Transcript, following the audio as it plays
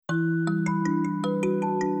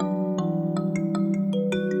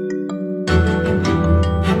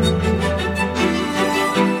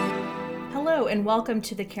and welcome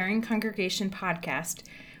to the Caring Congregation podcast,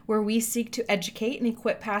 where we seek to educate and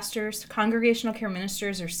equip pastors, congregational care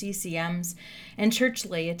ministers or CCMs, and church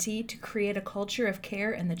laity to create a culture of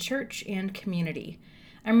care in the church and community.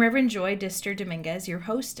 I'm Reverend Joy Dister Dominguez, your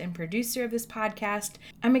host and producer of this podcast.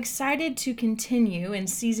 I'm excited to continue in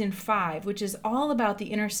season 5, which is all about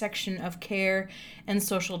the intersection of care and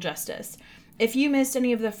social justice. If you missed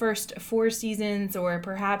any of the first 4 seasons or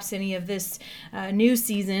perhaps any of this new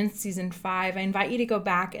season, season 5, I invite you to go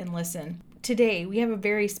back and listen. Today, we have a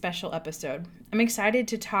very special episode. I'm excited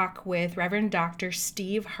to talk with Reverend Dr.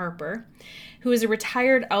 Steve Harper, who is a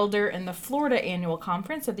retired elder in the Florida Annual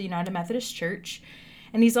Conference of the United Methodist Church.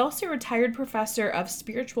 And he's also a retired professor of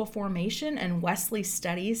spiritual formation and Wesley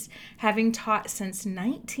studies, having taught since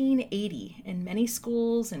 1980 in many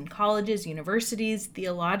schools and colleges, universities,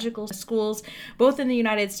 theological schools, both in the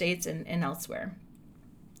United States and elsewhere.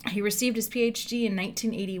 He received his PhD in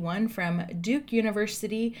 1981 from Duke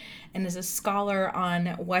University and is a scholar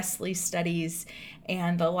on Wesley studies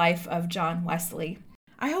and the life of John Wesley.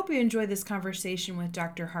 I hope you enjoy this conversation with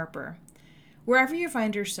Dr. Harper. Wherever you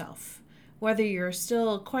find yourself, whether you're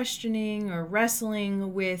still questioning or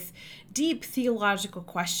wrestling with deep theological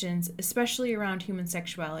questions, especially around human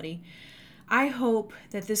sexuality, I hope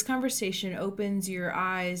that this conversation opens your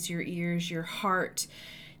eyes, your ears, your heart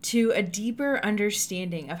to a deeper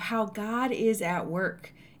understanding of how God is at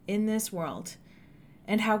work in this world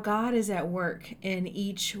and how God is at work in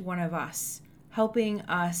each one of us, helping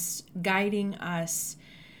us, guiding us,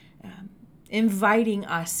 inviting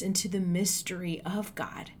us into the mystery of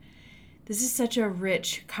God. This is such a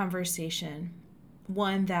rich conversation,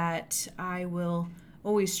 one that I will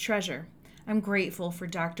always treasure. I'm grateful for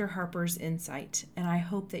Dr. Harper's insight, and I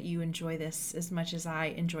hope that you enjoy this as much as I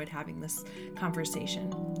enjoyed having this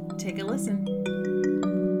conversation. Take a listen.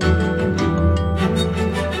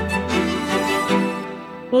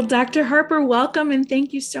 Well, Dr. Harper, welcome, and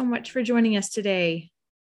thank you so much for joining us today.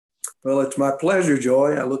 Well, it's my pleasure,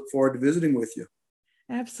 Joy. I look forward to visiting with you.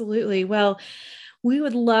 Absolutely. Well, we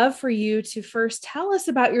would love for you to first tell us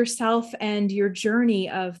about yourself and your journey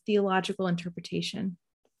of theological interpretation.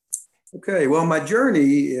 Okay, well, my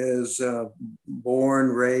journey is born,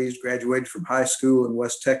 raised, graduated from high school in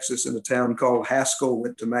West Texas in a town called Haskell,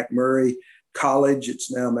 went to McMurray College.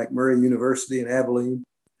 It's now McMurray University in Abilene.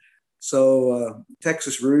 So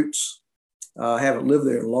Texas roots. I haven't lived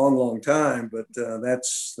there in a long, long time, but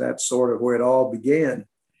that's sort of where it all began.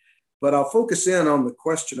 But I'll focus in on the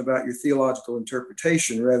question about your theological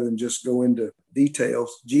interpretation rather than just go into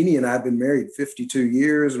details. Jeannie and I have been married 52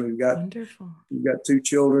 years, and we've got 2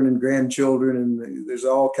 children and grandchildren, and there's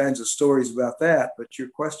all kinds of stories about that. But your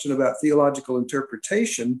question about theological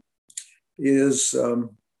interpretation is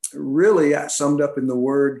really summed up in the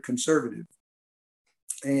word conservative.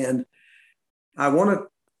 And I want to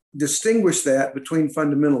distinguish that between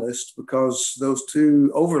fundamentalists because those two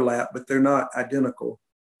overlap, but they're not identical.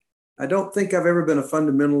 I don't think I've ever been a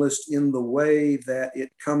fundamentalist in the way that it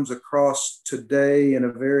comes across today in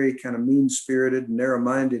a very kind of mean-spirited,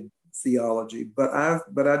 narrow-minded theology. But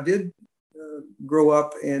I did grow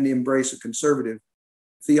up and embrace a conservative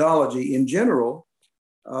theology in general,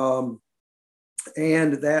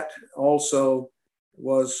 and that also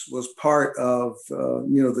was part of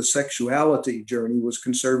the sexuality journey was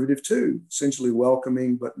conservative too, essentially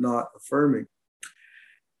welcoming but not affirming.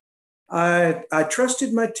 I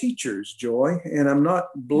trusted my teachers, Joy, and I'm not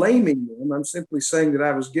blaming them. I'm simply saying that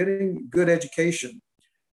I was getting good education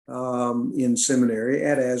in seminary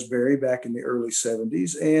at Asbury back in the early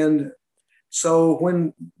 70s. And so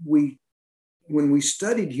when we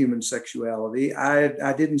studied human sexuality,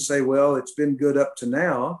 I didn't say, well, it's been good up to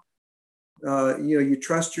now. You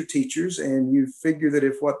trust your teachers and you figure that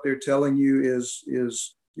if what they're telling you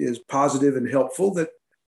is positive and helpful, that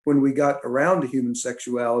when we got around to human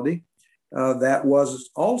sexuality, that was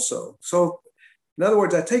also. So in other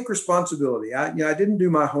words, I take responsibility. I didn't do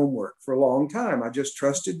my homework for a long time. I just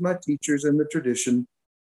trusted my teachers and the tradition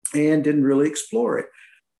and didn't really explore it.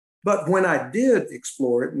 But when I did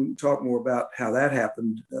explore it, and we can talk more about how that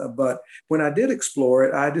happened, but when I did explore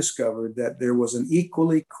it, I discovered that there was an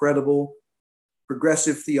equally credible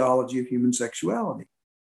progressive theology of human sexuality.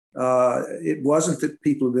 It wasn't that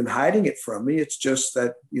people have been hiding it from me. It's just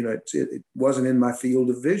that, it wasn't in my field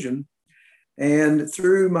of vision. And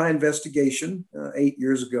through my investigation 8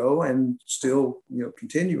 years ago and still,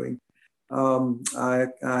 continuing, I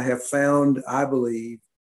have found, I believe,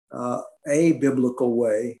 a biblical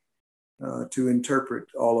way to interpret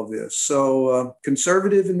all of this. So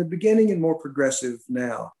conservative in the beginning and more progressive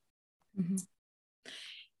now. Mm-hmm.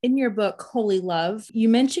 In your book, Holy Love, you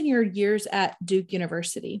mention your years at Duke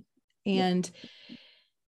University. And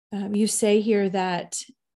you say here that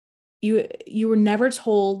you were never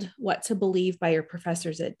told what to believe by your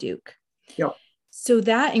professors at Duke. Yeah. So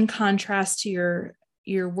that, in contrast to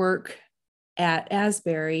your work at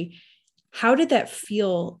Asbury, how did that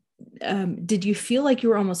feel? Did you feel like you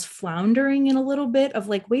were almost floundering in a little bit of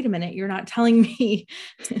like, wait a minute, you're not telling me,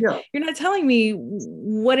 Yeah. you're not telling me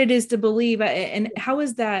what it is to believe? And how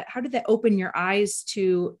did that open your eyes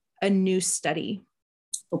to a new study?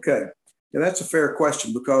 Okay. Yeah, that's a fair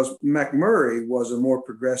question, because McMurray was a more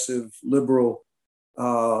progressive, liberal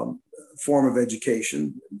form of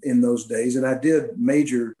education in those days. And I did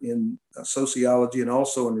major in sociology and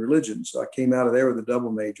also in religion. So I came out of there with a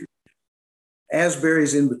double major.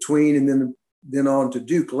 Asbury's in between, and then on to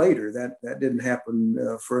Duke later. That didn't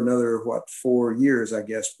happen for another, 4 years, I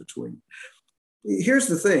guess, between. Here's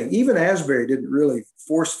the thing. Even Asbury didn't really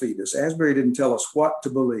force feed us. Asbury didn't tell us what to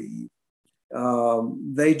believe.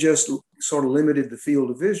 They just sort of limited the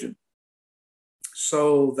field of vision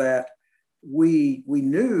so that we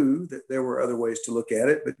knew that there were other ways to look at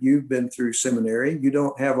it, but you've been through seminary. You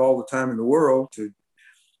don't have all the time in the world to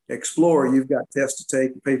explore. You've got tests to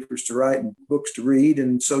take and papers to write and books to read.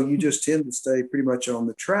 And so you just tend to stay pretty much on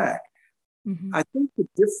the track. Mm-hmm. I think the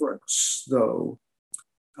difference, though,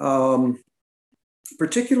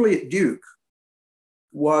 particularly at Duke,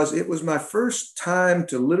 it was my first time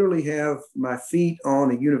to literally have my feet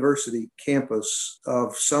on a university campus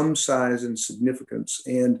of some size and significance.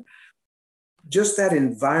 And just that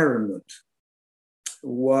environment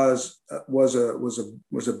was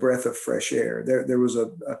a breath of fresh air. There was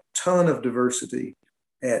a ton of diversity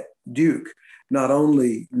at Duke, not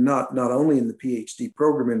only in the PhD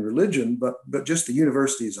program in religion, but just the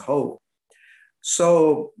university as a whole.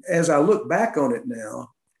 So as I look back on it now,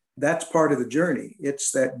 that's part of the journey.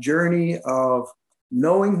 It's that journey of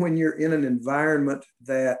knowing when you're in an environment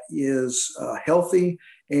that is healthy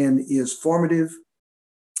and is formative,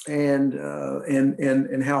 and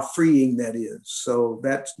how freeing that is. So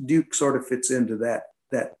that Duke sort of fits into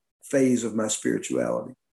that phase of my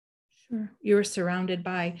spirituality. Sure. You were surrounded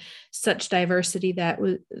by such diversity that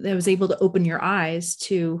was able to open your eyes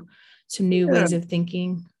to new ways of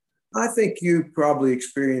thinking. I think you probably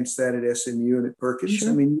experienced that at SMU and at Perkins. Sure.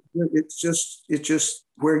 I mean, it's just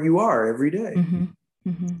where you are every day. Mm-hmm.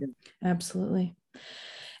 Mm-hmm. Yeah. Absolutely.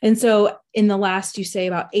 And so in the last, you say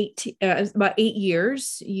about 8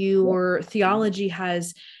 years, your theology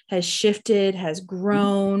has shifted, has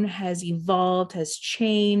grown, has evolved, has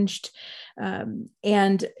changed.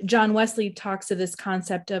 And John Wesley talks of this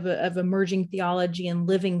concept of emerging theology and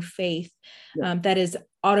living faith that is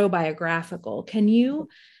autobiographical. Can you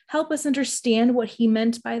help us understand what he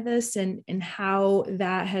meant by this and how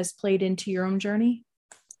that has played into your own journey?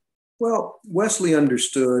 Well, Wesley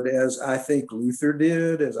understood, as I think Luther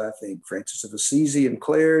did, as I think Francis of Assisi and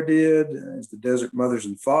Clare did, as the Desert Mothers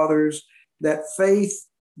and Fathers, that faith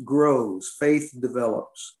grows, faith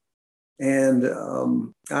develops. And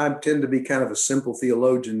I tend to be kind of a simple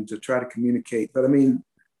theologian to try to communicate. But I mean,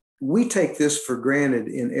 we take this for granted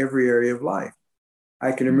in every area of life.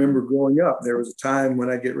 I can remember growing up, there was a time when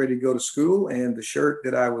I get ready to go to school and the shirt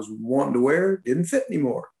that I was wanting to wear didn't fit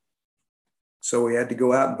anymore. So we had to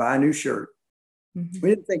go out and buy a new shirt. Mm-hmm. We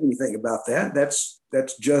didn't think anything about that. That's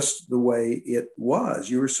just the way it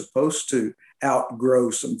was. You were supposed to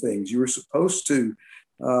outgrow some things. You were supposed to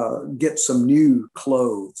get some new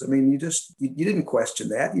clothes. I mean, you didn't question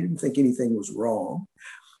that. You didn't think anything was wrong.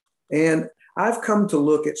 And I've come to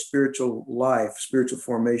look at spiritual life, spiritual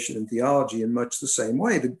formation, and theology in much the same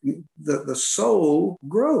way. The soul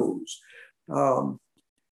grows.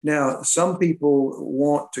 Now, some people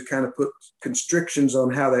want to kind of put constrictions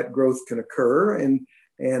on how that growth can occur. And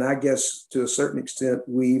I guess to a certain extent,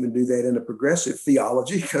 we even do that in a progressive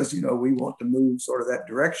theology because, we want to move sort of that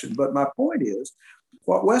direction. But my point is,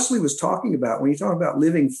 what Wesley was talking about when he talked about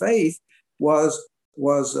living faith was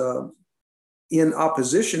in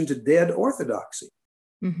opposition to dead orthodoxy.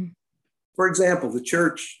 Mm-hmm. For example, the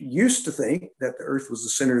church used to think that the earth was the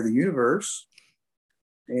center of the universe.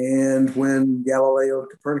 And when Galileo and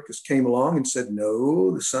Copernicus came along and said,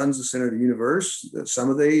 no, the sun's the center of the universe, some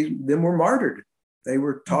of them were martyred. They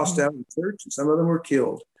were tossed out of the church, and some of them were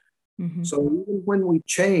killed. Mm-hmm. So even when we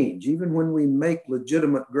change, even when we make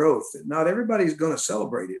legitimate growth, not everybody's going to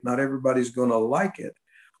celebrate it. Not everybody's going to like it.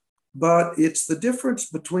 But it's the difference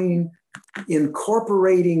between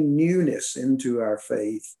incorporating newness into our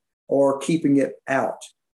faith or keeping it out.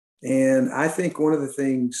 And I think one of the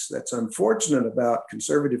things that's unfortunate about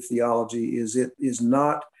conservative theology is it is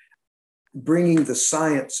not bringing the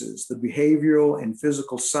sciences, the behavioral and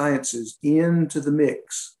physical sciences, into the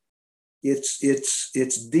mix.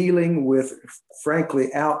 It's dealing with,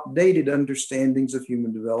 frankly, outdated understandings of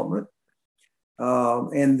human development.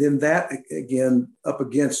 And then that, again, up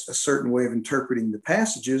against a certain way of interpreting the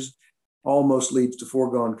passages, almost leads to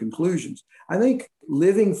foregone conclusions. I think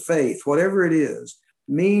living faith, whatever it is,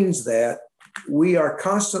 means that we are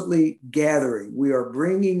constantly gathering. We are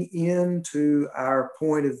bringing into our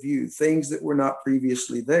point of view things that were not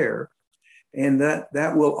previously there. And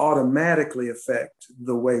that will automatically affect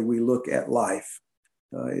the way we look at life.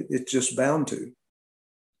 It's just bound to.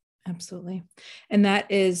 Absolutely. And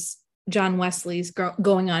that is John Wesley's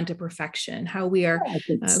going on to perfection, how we are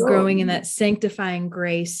growing in that sanctifying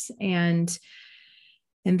grace. And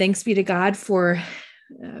thanks be to God for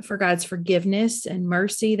God's forgiveness and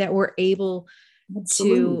mercy, that we're able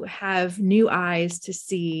to have new eyes to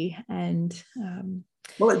see. And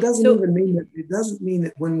well, it doesn't mean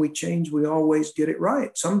that when we change, we always get it right.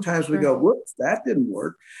 Sometimes we go, whoops, that didn't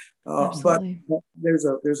work. But there's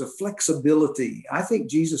a flexibility. I think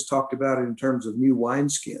Jesus talked about it in terms of new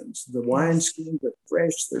wineskins. The wineskins are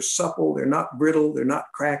fresh, they're supple, they're not brittle, they're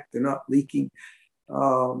not cracked, they're not leaking.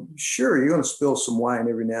 Sure, you're going to spill some wine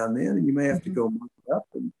every now and then, and you may have to go mark it up.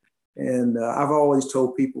 And I've always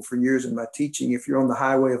told people for years in my teaching, if you're on the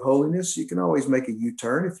highway of holiness, you can always make a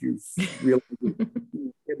U-turn. If you've really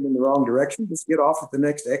heading in the wrong direction, just get off at the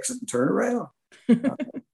next exit and turn around.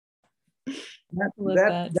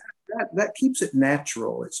 That keeps it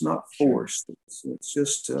natural. It's not forced. It's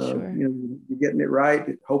just you're getting it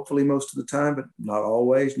right, hopefully most of the time, but not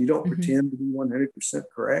always. You don't pretend to be 100%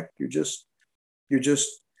 correct. You're just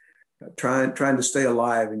trying to stay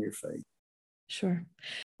alive in your faith. Sure.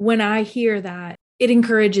 When I hear that, it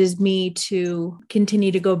encourages me to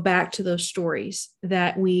continue to go back to those stories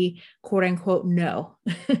that we, quote unquote, know,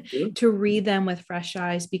 to read them with fresh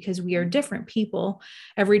eyes, because we are different people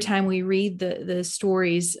every time we read the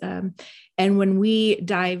stories. And when we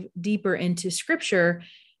dive deeper into scripture,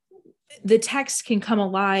 the text can come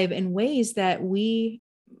alive in ways that may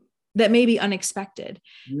be unexpected.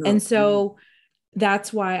 And so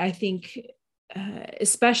that's why I think,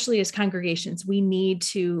 especially as congregations, we need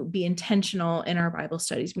to be intentional in our Bible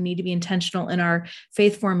studies. We need to be intentional in our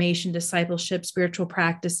faith formation, discipleship, spiritual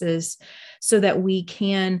practices, so that we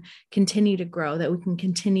can continue to grow, that we can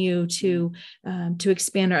continue to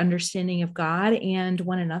expand our understanding of God and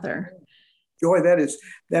one another. Joy, that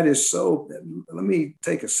is so. Let me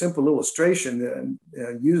take a simple illustration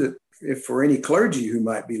and use it for any clergy who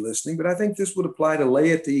might be listening, but I think this would apply to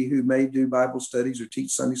laity who may do Bible studies or teach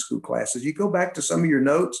Sunday school classes. You go back to some of your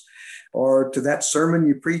notes or to that sermon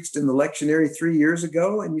you preached in the lectionary 3 years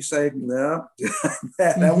ago, and you say, no,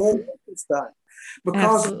 that won't work this time.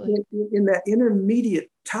 Because in that intermediate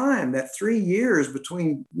time, that 3 years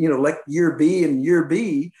between, like year B and year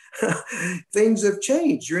B, things have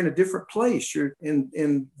changed. You're in a different place.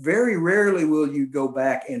 And very rarely will you go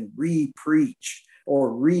back and re-preach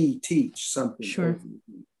or re-teach something. Sure.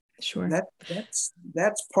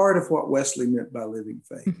 That's part of what Wesley meant by living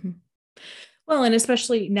faith. Well, and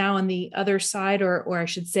especially now on the other side, or I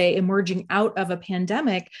should say, emerging out of a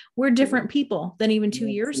pandemic, we're different people than even 2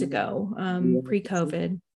 years ago,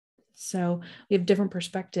 pre-COVID. So we have different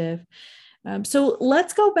perspective. So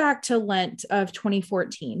let's go back to Lent of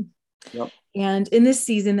 2014. Yep. And in this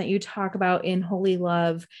season that you talk about in Holy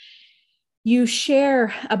Love, you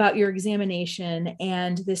share about your examination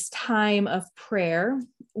and this time of prayer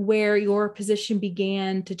where your position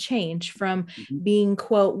began to change from being,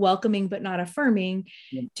 quote, welcoming but not affirming,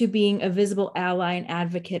 to being a visible ally and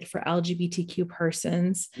advocate for LGBTQ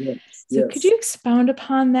persons. So could you expound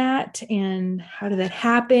upon that, and how did that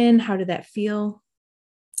happen? How did that feel?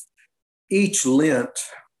 Each Lent,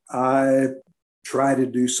 I try to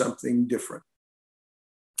do something different.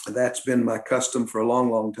 That's been my custom for a long,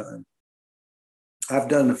 long time. I've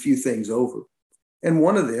done a few things over, and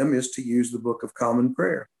one of them is to use the Book of Common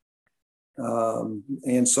Prayer.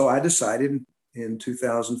 And so I decided in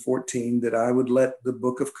 2014 that I would let the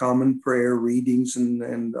Book of Common Prayer readings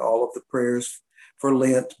and all of the prayers for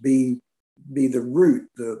Lent be the root,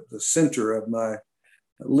 the center of my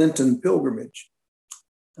Lenten pilgrimage.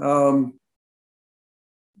 That,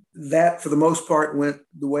 for the most part, went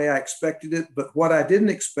the way I expected it. But what I didn't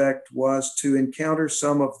expect was to encounter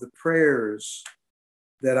some of the prayers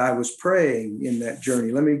that I was praying in that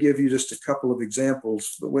journey. Let me give you just a couple of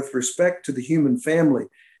examples. But with respect to the human family,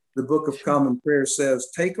 the Book of Common Prayer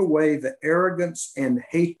says, take away the arrogance and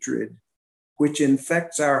hatred which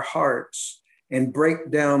infects our hearts and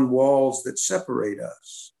break down walls that separate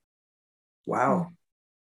us. Wow.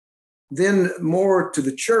 Then more to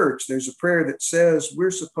the church, there's a prayer that says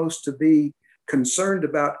we're supposed to be concerned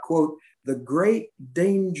about, quote, the great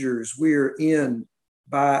dangers we're in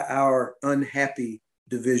by our unhappy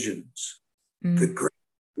divisions. The great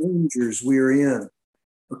dangers we're in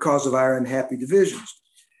because of our unhappy divisions.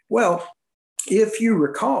 Well, if you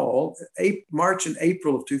recall, March and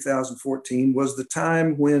April of 2014 was the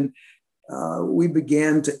time when we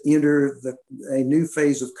began to enter a new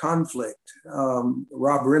phase of conflict.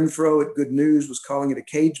 Rob Renfro at Good News was calling it a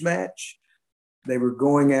cage match. They were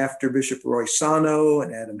going after Bishop Roy Sano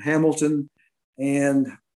and Adam Hamilton. And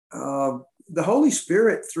the Holy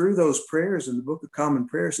Spirit, through those prayers in the Book of Common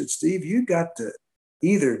Prayer, said, Steve, you got to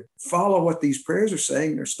either follow what these prayers are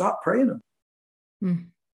saying or stop praying them.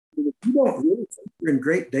 If you don't really think you're in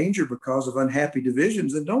great danger because of unhappy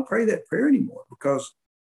divisions, then don't pray that prayer anymore, because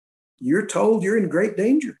you're told you're in great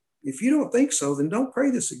danger. If you don't think so, then don't pray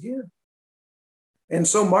this again. And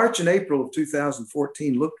so March and April of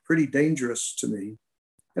 2014 looked pretty dangerous to me.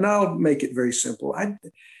 And I'll make it very simple.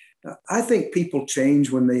 I think people change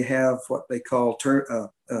when they have what they call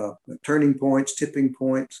turning points, tipping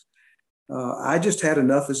points. I just had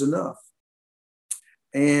enough is enough.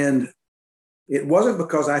 And it wasn't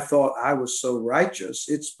because I thought I was so righteous.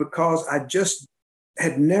 It's because I just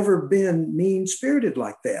had never been mean-spirited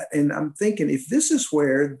like that. And I'm thinking, if this is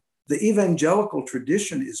where the evangelical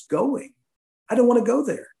tradition is going, I don't want to go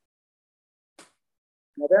there.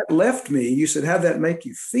 Now that left me. You said, how'd that make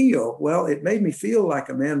you feel? Well, it made me feel like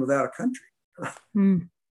a man without a country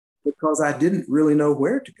because I didn't really know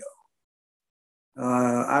where to go.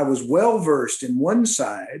 I was well-versed in one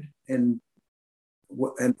side and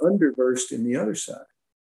underversed in the other side.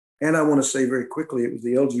 And I want to say very quickly, it was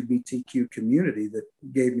the LGBTQ community that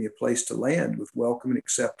gave me a place to land with welcome and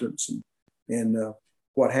acceptance and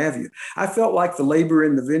what have you. I felt like the laborer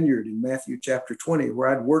in the vineyard in Matthew chapter 20, where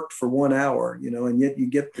I'd worked for 1 hour, and yet you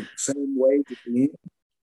get the same wage at the end.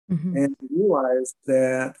 And I realized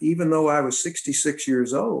that even though I was 66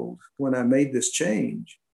 years old when I made this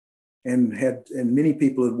change, and many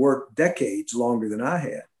people had worked decades longer than I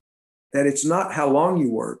had, that it's not how long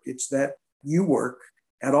you work, it's that you work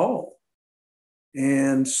at all.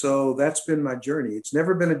 And so that's been my journey. It's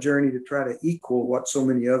never been a journey to try to equal what so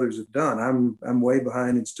many others have done. I'm way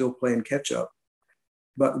behind and still playing catch up.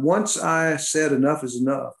 But once I said enough is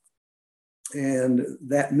enough, and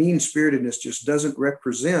that mean-spiritedness just doesn't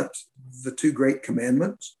represent the two great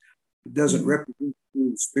commandments, it doesn't represent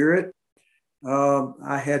the Spirit,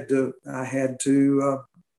 I had to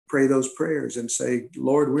pray those prayers and say,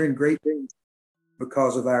 Lord, we're in great danger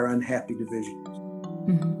because of our unhappy divisions.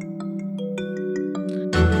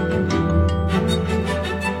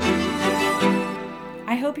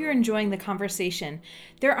 I hope you're enjoying the conversation.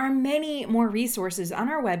 There are many more resources on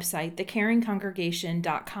our website,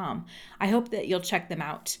 thecaringcongregation.com. I hope that you'll check them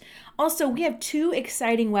out. Also, we have 2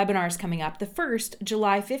 exciting webinars coming up. The first,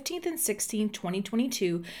 July 15th and 16th,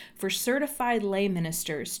 2022, for certified lay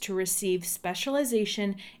ministers to receive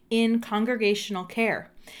specialization in congregational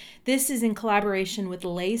care. This is in collaboration with the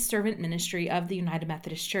Lay Servant Ministry of the United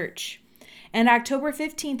Methodist Church. And October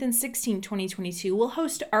 15th and 16th, 2022, we'll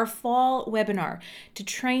host our fall webinar to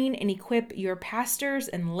train and equip your pastors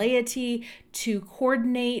and laity to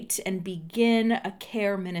coordinate and begin a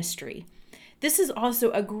care ministry. This is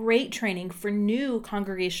also a great training for new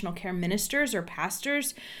congregational care ministers or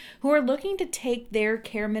pastors who are looking to take their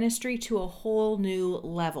care ministry to a whole new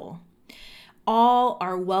level. All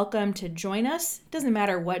are welcome to join us. Doesn't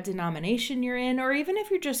matter what denomination you're in, or even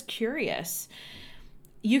if you're just curious.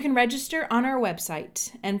 You can register on our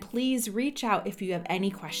website, and please reach out if you have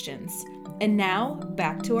any questions. And now,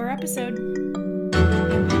 back to our episode.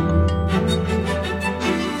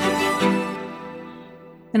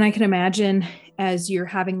 And I can imagine as you're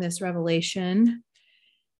having this revelation,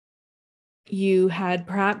 you had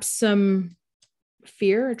perhaps some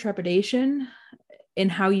fear or trepidation in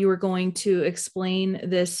how you were going to explain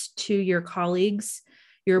this to your colleagues,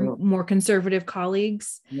 your more conservative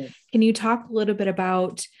colleagues. Can you talk a little bit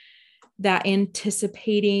about that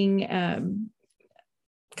anticipating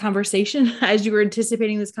conversation as you were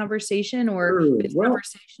anticipating this conversation or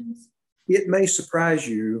conversations? It may surprise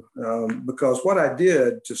you because what I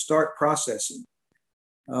did to start processing,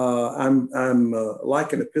 I'm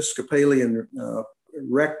like an Episcopalian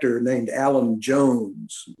rector named Alan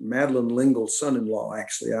Jones, Madeline Lingle's son-in-law,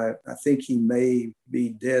 actually. I think he may be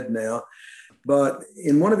dead now. But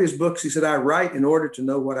in one of his books, he said, I write in order to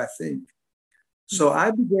know what I think. So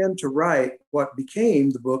I began to write what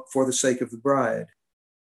became the book For the Sake of the Bride.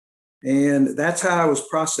 And that's how I was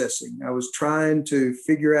processing. I was trying to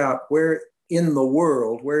figure out where in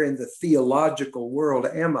the theological world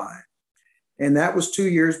am I? And that was 2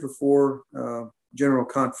 years before General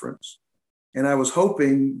Conference. And I was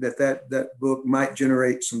hoping that book might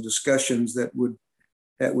generate some discussions that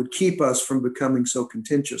would keep us from becoming so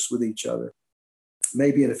contentious with each other.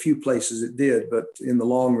 Maybe in a few places it did, but in the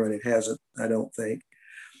long run it hasn't, I don't think.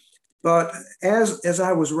 But as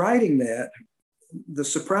I was writing that, the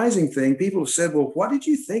surprising thing, people have said, well, what did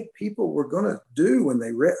you think people were going to do when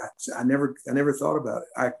they read? I never thought about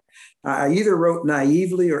it. I either wrote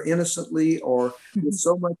naively or innocently or with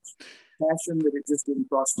so much passion that it just didn't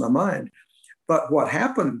cross my mind. But what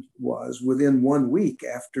happened was within 1 week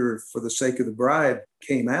after For the Sake of the Bride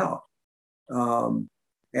came out,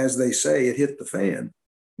 as they say, it hit the fan.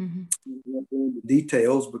 Mm-hmm. I won't go into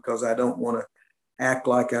details because I don't want to act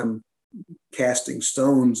like I'm casting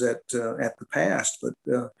stones at the past, but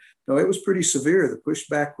no, it was pretty severe. The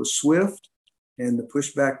pushback was swift, and the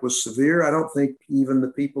pushback was severe. I don't think even the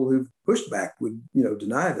people who pushed back would,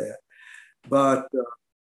 deny that. But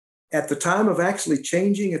at the time of actually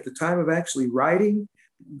changing, at the time of actually writing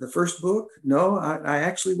the first book, no, I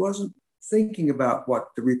actually wasn't thinking about what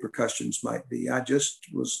the repercussions might be. I just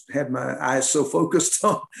had my eyes so focused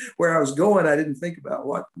on where I was going, I didn't think about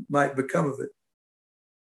what might become of it.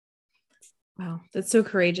 Wow, that's so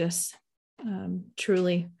courageous,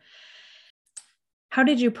 truly. How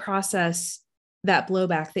did you process that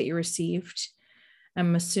blowback that you received?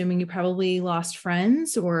 I'm assuming you probably lost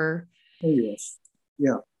friends or... Oh, yes.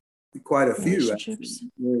 Yeah, quite a few.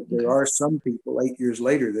 There are some people 8 years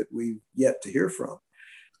later that we've yet to hear from.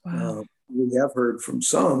 Wow. We have heard from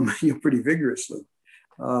some pretty vigorously.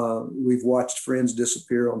 We've watched friends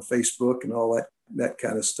disappear on Facebook and all that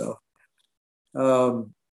kind of stuff.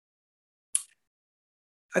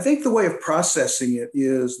 I think the way of processing it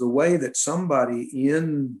is the way that somebody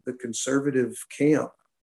in the conservative camp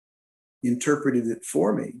interpreted it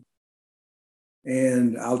for me.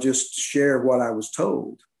 And I'll just share what I was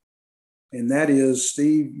told. And that is,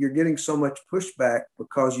 Steve, you're getting so much pushback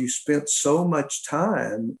because you spent so much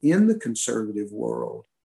time in the conservative world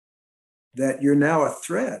that you're now a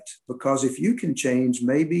threat, because if you can change,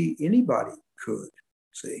 maybe anybody could,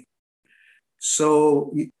 see?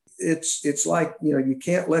 So it's like, you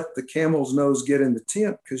can't let the camel's nose get in the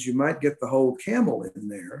tent because you might get the whole camel in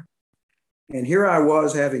there. And here I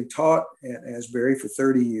was, having taught at Asbury for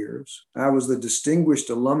 30 years. I was the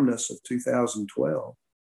distinguished alumnus of 2012.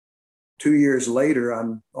 2 years later,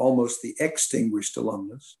 I'm almost the extinguished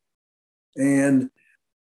alumnus. And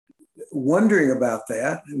wondering about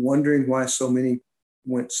that, and wondering why so many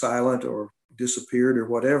went silent or disappeared or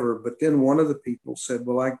whatever. But then one of the people said,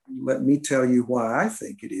 well, let me tell you why I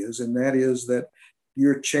think it is. And that is that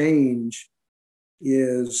your change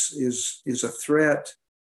is a threat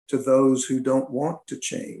to those who don't want to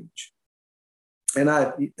change. And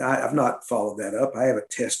I've not followed that up. I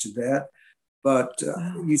haven't tested that. But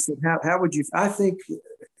you said, how would you, I think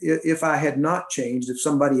if I had not changed, if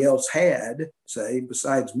somebody else had, say,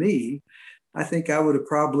 besides me, I think I would have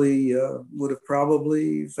probably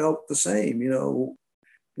felt the same,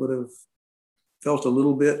 would have felt a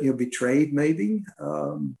little bit, betrayed maybe.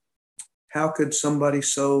 How could somebody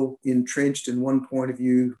so entrenched in one point of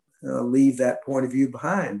view leave that point of view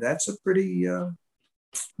behind? That's a pretty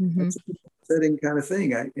that's a upsetting kind of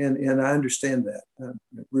thing. And I understand that. I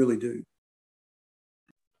really do.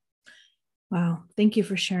 Wow. Thank you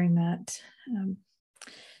for sharing that.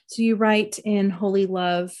 So you write in Holy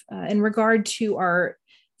Love, in regard to our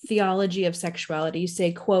theology of sexuality, you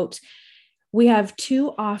say, quote, "We have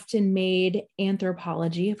too often made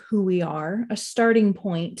anthropology of who we are a starting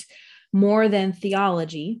point more than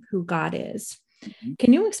theology, who God is." Mm-hmm.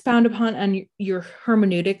 Can you expound upon your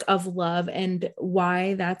hermeneutic of love and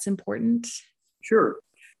why that's important? Sure.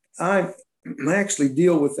 I actually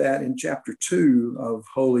deal with that in chapter 2 of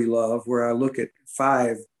Holy Love, where I look at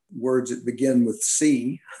 5 words that begin with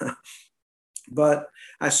C. But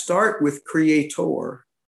I start with creator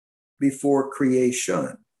before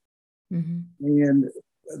creation. Mm-hmm. And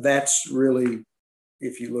that's really,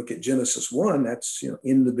 if you look at Genesis 1, that's,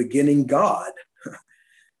 in the beginning, God.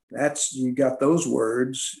 You got those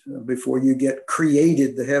words before you get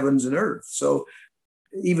created the heavens and earth. So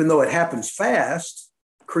even though it happens fast,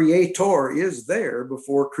 creator is there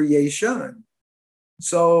before creation.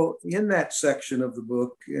 So in that section of the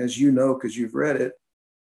book, as you know, because you've read it,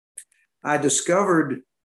 I discovered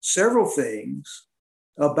several things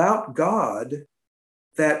about God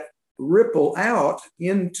that ripple out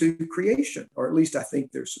into creation, or at least I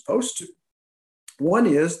think they're supposed to. One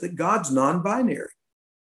is that God's non-binary.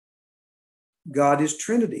 God is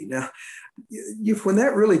Trinity. Now, when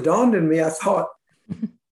that really dawned on me, I thought,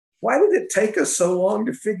 why did it take us so long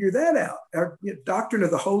to figure that out? Our doctrine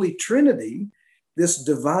of the Holy Trinity this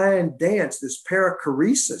divine dance, this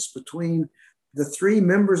perichoresis between the three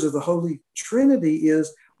members of the Holy Trinity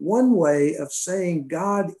is one way of saying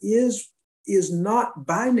God is not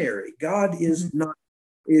binary. God is not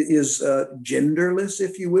genderless,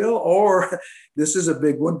 if you will, or this is a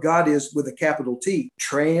big one. God is, with a capital T,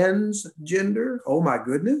 transgender. Oh my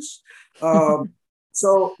goodness.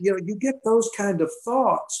 So, you get those kind of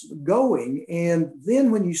thoughts going. And then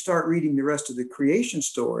when you start reading the rest of the creation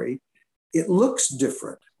story, it looks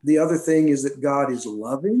different. The other thing is that God is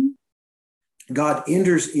loving. God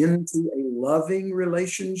enters into a loving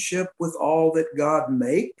relationship with all that God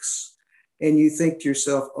makes. And you think to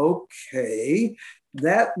yourself, okay,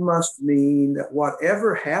 that must mean that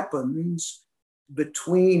whatever happens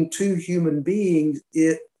between two human beings,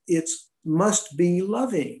 it's must be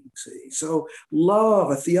loving. See, so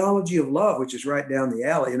love, a theology of love, which is right down the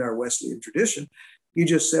alley in our Wesleyan tradition. You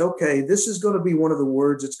just say, okay, this is going to be one of the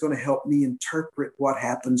words that's going to help me interpret what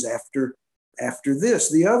happens after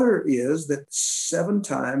this. The other is that 7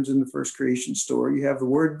 times in the first creation story, you have the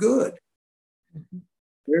word good.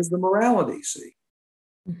 There's the morality, see.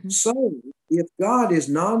 So if God is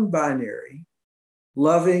non-binary,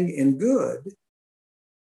 loving, and good,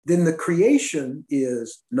 then the creation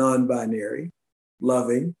is non-binary,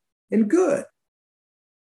 loving, and good.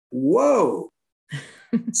 Whoa.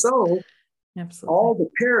 So Absolutely. all the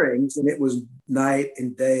pairings, and it was night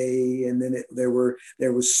and day, and then there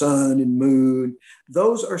was sun and moon.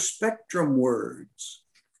 Those are spectrum words.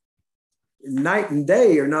 Night and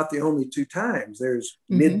day are not the only 2 times. There's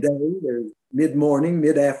midday, there's mid-morning,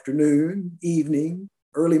 mid-afternoon, evening,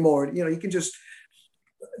 early morning. You can just,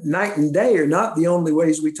 night and day are not the only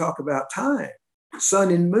ways we talk about time.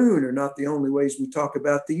 Sun and moon are not the only ways we talk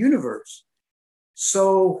about the universe.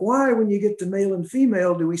 So why, when you get to male and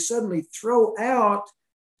female, do we suddenly throw out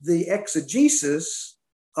the exegesis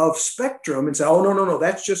of spectrum and say, oh, no,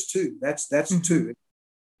 that's just 2. That's 2.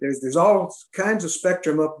 There's all kinds of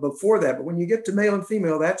spectrum up before that. But when you get to male and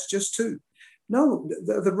female, that's just 2. No,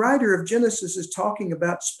 the writer of Genesis is talking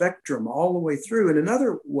about spectrum all the way through. And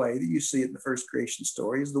another way that you see it in the first creation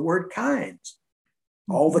story is the word kinds.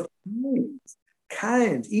 All the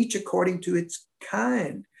kinds, each according to its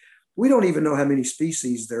kind. We don't even know how many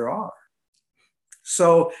species there are.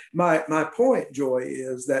 So my point, Joy,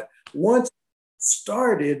 is that once it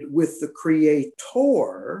started with the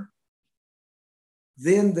creator,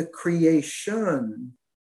 then the creation,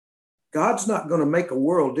 God's not going to make a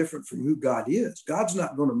world different from who God is. God's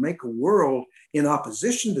not going to make a world in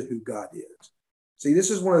opposition to who God is. See, this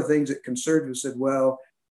is one of the things that conservatives said, well,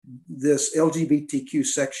 this LGBTQ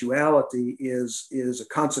sexuality is a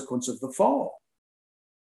consequence of the fall.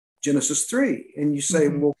 Genesis 3. And you say,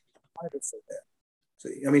 well, why did it say that?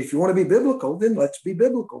 See, I mean, if you want to be biblical, then let's be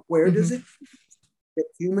biblical. Where does it? That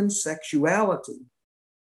human sexuality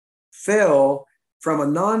fell from a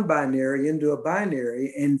non-binary into a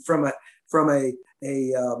binary, and from a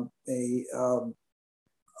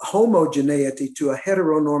homogeneity to a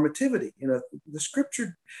heteronormativity. The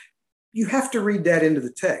scripture, you have to read that into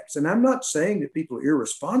the text. And I'm not saying that people are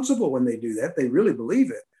irresponsible when they do that. They really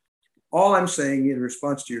believe it. All I'm saying in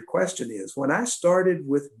response to your question is, when I started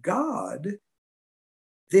with God,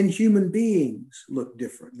 then human beings look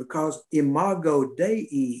different, because imago Dei,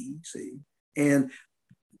 see, and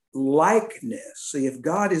likeness. See, if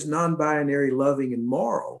God is non-binary, loving, and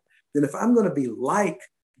moral, then if I'm going to be like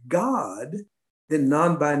God, then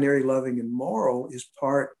non-binary, loving, and moral is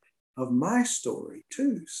part of my story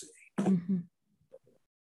too. See,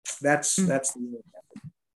 that's the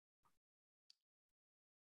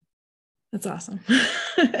That's awesome.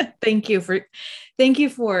 Thank you for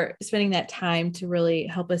spending that time to really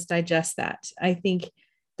help us digest that. I think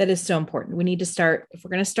that is so important. We need to start, if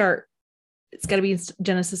we're going to start, it's got to be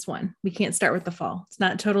Genesis 1. We can't start with the fall. It's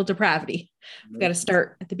not total depravity. We've got to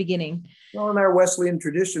start at the beginning. Well, in our Wesleyan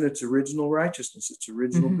tradition, it's original righteousness. It's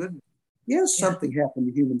original goodness. Yes, something happened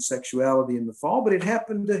to human sexuality in the fall, but it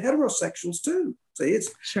happened to heterosexuals too. See, it's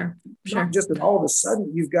not just that all of a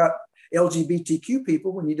sudden you've got LGBTQ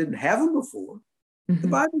people when you didn't have them before. The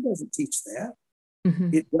Bible doesn't teach that.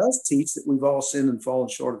 It does teach that we've all sinned and fallen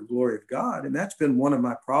short of the glory of God. And that's been one of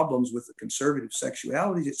my problems with the conservative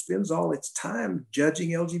sexuality. It spends all its time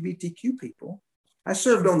judging LGBTQ people. I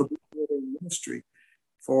served on the board of ministry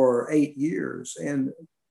for 8 years. And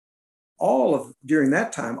during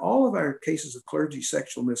that time, all of our cases of clergy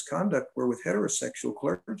sexual misconduct were with heterosexual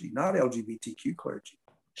clergy, not LGBTQ clergy.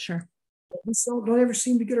 Sure. We don't ever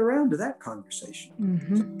seem to get around to that conversation.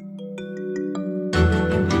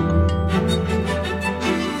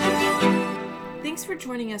 Thanks for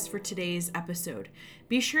joining us for today's episode.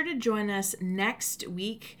 Be sure to join us next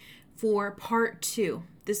week for part 2.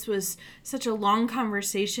 This was such a long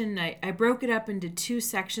conversation. I broke it up into 2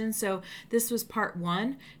 sections. So this was part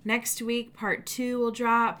 1. Next week, part 2 will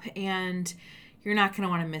drop, and you're not going to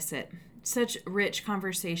want to miss it. Such rich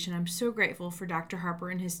conversation. I'm so grateful for Dr. Harper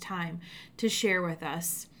and his time to share with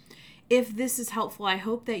us. If this is helpful, I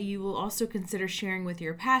hope that you will also consider sharing with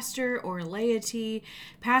your pastor or laity.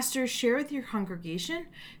 Pastors, share with your congregation.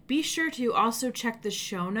 Be sure to also check the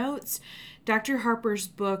show notes. Dr. Harper's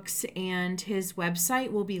books and his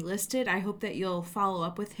website will be listed. I hope that you'll follow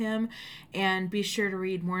up with him and be sure to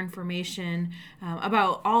read more information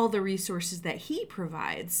about all the resources that he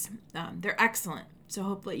provides. They're excellent, so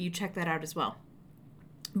hopefully you check that out as well.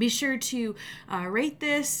 Be sure to rate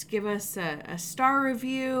this, give us a star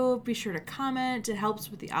review, be sure to comment. It helps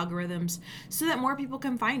with the algorithms so that more people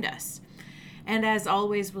can find us. And as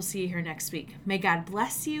always, we'll see you here next week. May God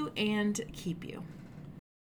bless you and keep you.